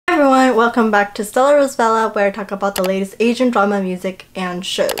everyone, welcome back to Stella Rosabella, where I talk about the latest Asian drama, music, and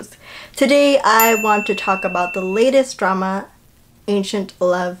shows. Today I want to talk about the latest drama, Ancient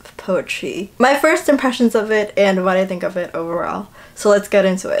Love Poetry. My first impressions of it and what I think of it overall. So let's get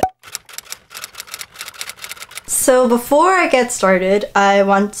into it. So before I get started, I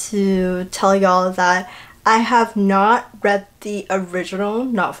want to tell y'all that I have not read the original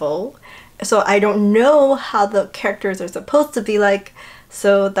novel, so I don't know how the characters are supposed to be like.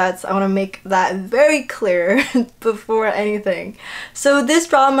 So I want to make that very clear before anything. So this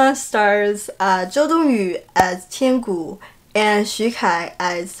drama stars Zhou Dongyu as Tiangu and Xu Kai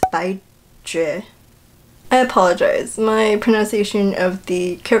as Bai Jue. I apologize, my pronunciation of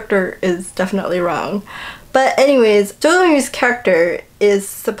the character is definitely wrong. But anyways, Zhou Dongyu's character is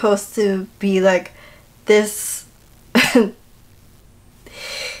supposed to be like this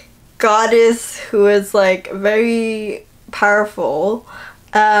goddess who is like very powerful,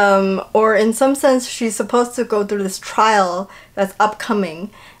 or in some sense she's supposed to go through this trial that's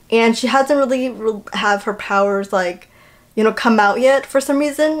upcoming, and she hasn't really have her powers like, you know, come out yet for some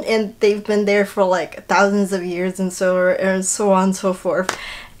reason, and they've been there for like thousands of years and so on and so forth.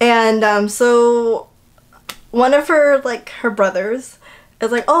 And so one of her brothers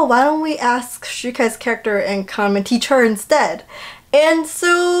is like, oh, why don't we ask Shukai's character and come and teach her instead? And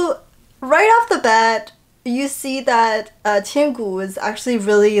so right off the bat you see that Tiangu is actually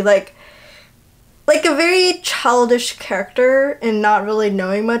really like a very childish character and not really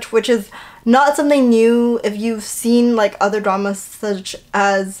knowing much, which is not something new if you've seen like other dramas such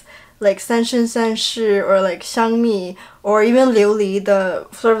as like Senshin Senshi or like Xiangmi or even Liu Li, the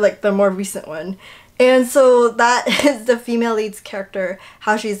sort of like the more recent one. And so that is the female lead's character,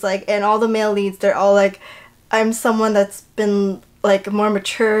 how she's like, and all the male leads, they're all like, I'm someone that's been like more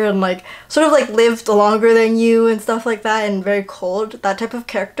mature and like sort of like lived longer than you and stuff like that, and very cold, that type of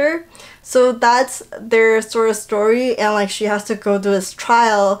character. So that's their sort of story, and like she has to go through this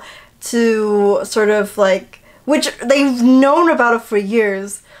trial to sort of like, which they've known about it for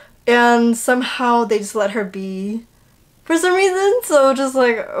years, and somehow they just let her be for some reason. So just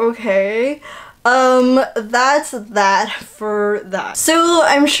like, okay. That's that for that. So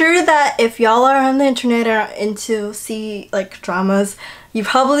I'm sure that if y'all are on the internet and are into like dramas, you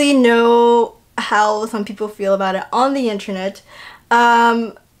probably know how some people feel about it on the internet.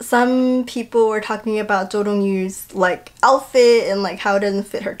 Some people were talking about Zhou Dongyu's like outfit and like how it doesn't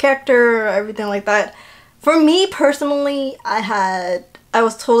fit her character or everything like that. For me personally, I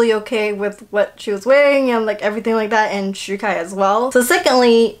was totally okay with what she was wearing and like everything like that, and Shukai as well. So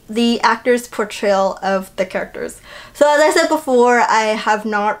secondly, the actor's portrayal of the characters. So as I said before, I have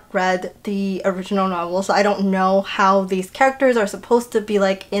not read the original novel, so I don't know how these characters are supposed to be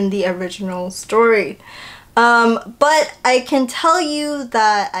like in the original story. But I can tell you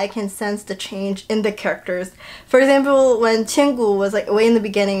that I can sense the change in the characters. For example, when Tiangu was like way in the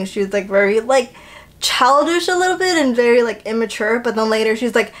beginning, she was like very like childish a little bit and very like immature, but then later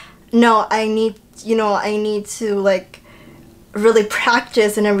she's like, no, I need to like really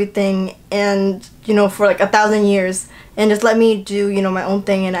practice and everything, and you know, for like 1,000 years, and just let me do, you know, my own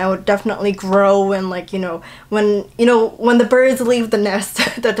thing, and I would definitely grow, and like, when the birds leave the nest,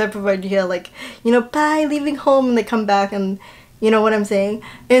 that type of idea, like, you know, bye, leaving home, and they come back, and you know what I'm saying.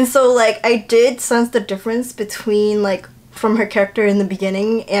 And so like I did sense the difference between like from her character in the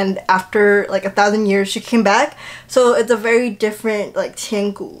beginning, and after like 1,000 years she came back. So it's a very different like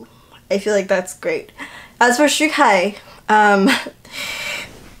Tiangu. I feel like that's great. As for Shukai,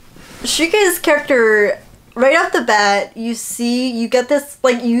 Shukai's character, right off the bat, you get this,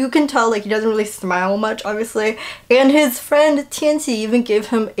 like, you can tell like he doesn't really smile much, obviously, and his friend Tianqi even gave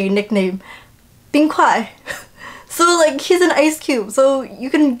him a nickname, 冰块. So like he's an ice cube, so you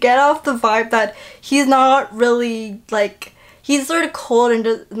can get off the vibe that he's not really like, he's sort of cold and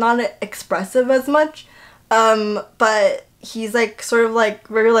just not expressive as much, but he's like sort of like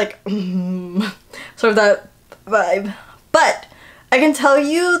very like sort of that vibe. But I can tell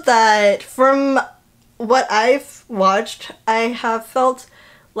you that from what I've watched, I have felt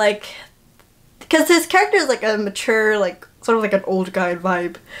like, because his character is like a mature, like sort of like an old guy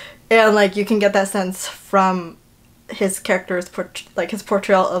vibe, and like you can get that sense from his character's his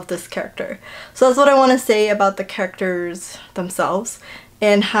portrayal of this character. So that's what I want to say about the characters themselves,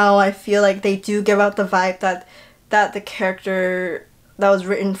 and how I feel like they do give out the vibe that the character that was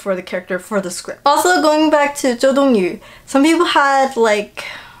written for the character for the script. Also, going back to Zhou Dongyu, some people don't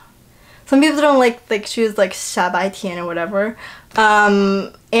like she was like 傻白甜 or whatever.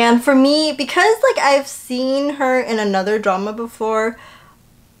 And for me, because like I've seen her in another drama before,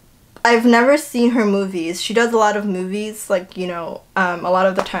 I've never seen her movies. She does a lot of movies, like, you know, a lot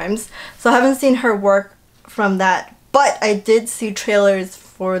of the times. So I haven't seen her work from that. But I did see trailers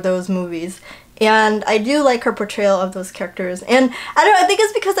for those movies. And I do like her portrayal of those characters. And I don't know, I think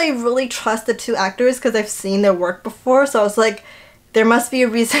it's because I really trust the two actors because I've seen their work before. So I was like, there must be a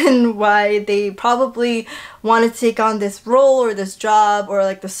reason why they probably want to take on this role or this job, or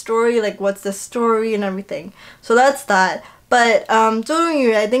like the story, like what's the story and everything. So that's that. But Zhou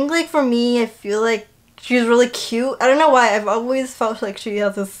Dongyu, I think like for me, I feel like she's really cute. I don't know why, I've always felt like she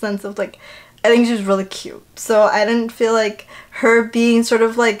has a sense of like, I think she's really cute. So I didn't feel like her being sort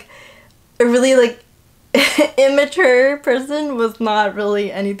of like a really like immature person was not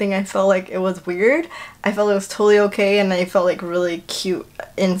really anything. I felt like it was weird. I felt it was totally okay, and I felt like really cute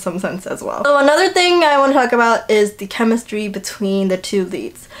in some sense as well. So another thing I want to talk about is the chemistry between the two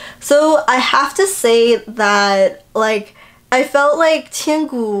leads. So I have to say that like I felt like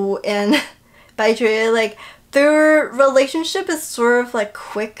Gu and Baizhui, like their relationship is sort of like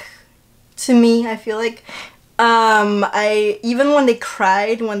quick to me. I feel like I even when they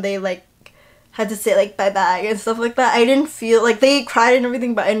cried, when they like had to say like bye-bye and stuff like that, I didn't feel like they cried and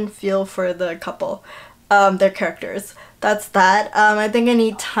everything, but I didn't feel for the couple, their characters. That's that. I think I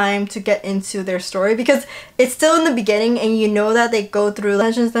need time to get into their story because it's still in the beginning and you know that they go through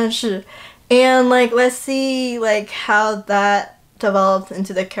三生三世, and like let's see like how that develops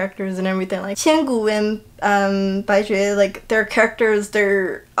into the characters and everything. Like Qiangu and Baizhui, like their characters,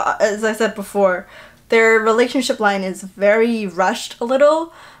 their as I said before, their relationship line is very rushed a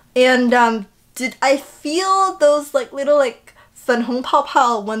little, and did I feel those like little like 粉红泡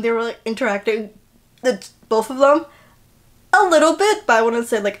泡 when they were like interacting, both of them? A little bit, but I wouldn't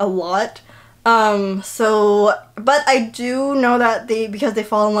say like a lot. So, but I do know that because they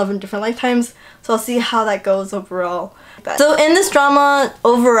fall in love in different lifetimes, so I'll see how that goes overall. So in this drama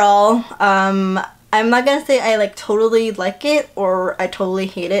overall, I'm not gonna say I like totally like it or I totally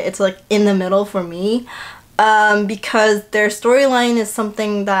hate it. It's like in the middle for me. Because their storyline is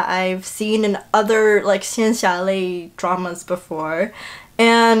something that I've seen in other like 仙侠类 dramas before.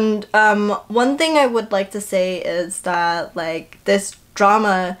 And one thing I would like to say is that like this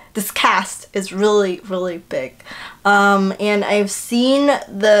drama, this cast is really, really big. And I've seen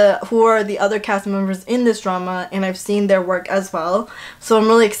who are the other cast members in this drama, and I've seen their work as well. So I'm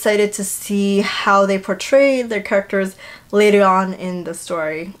really excited to see how they portray their characters later on in the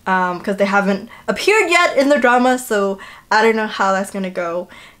story. Because they haven't appeared yet in the drama, so I don't know how that's gonna go.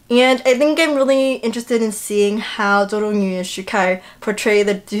 And I think I'm really interested in seeing how Zhou Dongyu and Shikai portray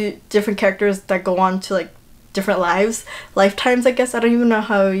the different characters that go on to like different lifetimes, I guess. I don't even know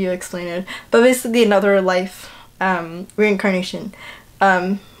how you explain it, but basically another life, reincarnation.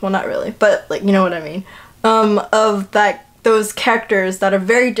 Well, not really, but like, you know what I mean, of those characters that are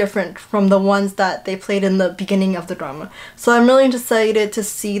very different from the ones that they played in the beginning of the drama. So I'm really excited to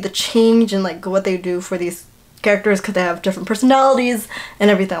see the change and like what they do for these characters, because they have different personalities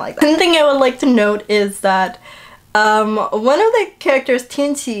and everything like that. One thing I would like to note is that one of the characters,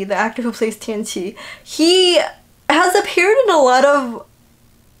 Tianqi, the actor who plays Tianqi, he has appeared in a lot of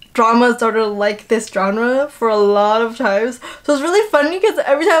dramas that are like this genre for a lot of times. So it's really funny because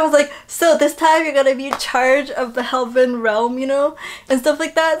every time I was like, so this time you're gonna be in charge of the Heaven realm, you know, and stuff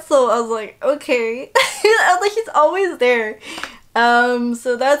like that. So I was like, okay. I was like, he's always there.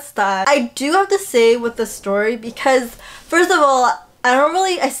 So that's that. I do have to say with the story, because first of all,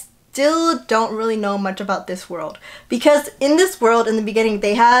 I still don't really know much about this world, because in this world in the beginning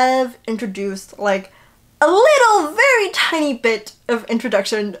they have introduced like a little very tiny bit of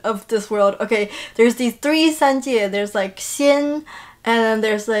introduction of this world. Okay, there's these three 三界, there's like 仙, and then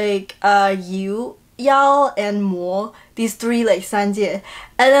there's like Yu, Yao, and Mo, these three like 三界,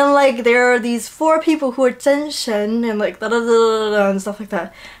 and then like there are these four people who are 真神 and like da da da da da and stuff like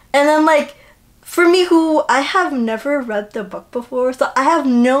that. And then like for me, who I have never read the book before, so I have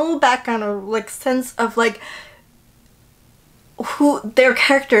no background or like sense of like who their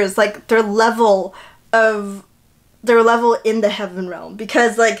characters, like their level in the Heaven realm,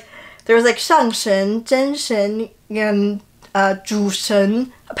 because like there's like 上神, 真神, and 主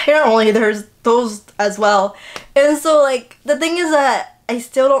神. Apparently there's those as well. And so like the thing is that I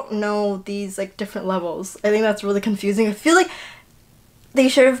still don't know these like different levels. I think that's really confusing. I feel like they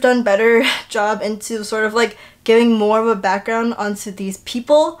should have done better job into sort of like giving more of a background onto these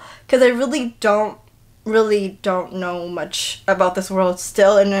people, because I really don't know much about this world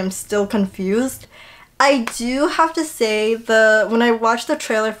still, and I'm still confused. I do have to say, when I watched the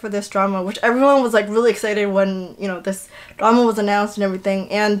trailer for this drama, which everyone was like really excited when, you know, this drama was announced and everything,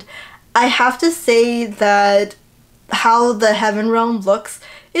 and I have to say that how the Heaven realm looks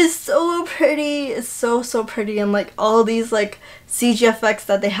is so pretty. It's so pretty, and like all these like CG effects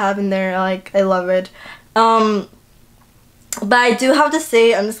that they have in there, like I love it. But I do have to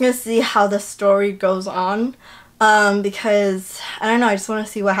say, I'm just gonna see how the story goes on, because I don't know, I just want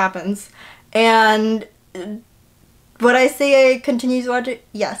to see what happens. And would I say I continue to watch it?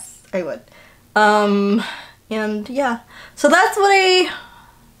 Yes, I would. And yeah, so that's what I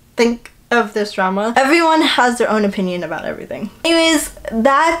think of this drama. Everyone has their own opinion about everything. Anyways,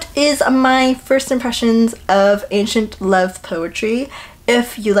 that is my first impressions of ancient love poetry.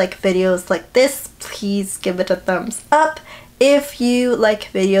 If you like videos like this, please give it a thumbs up. If you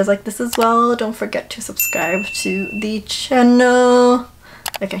like videos like this as well, don't forget to subscribe to the channel.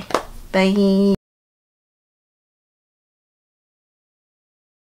 Okay, bye.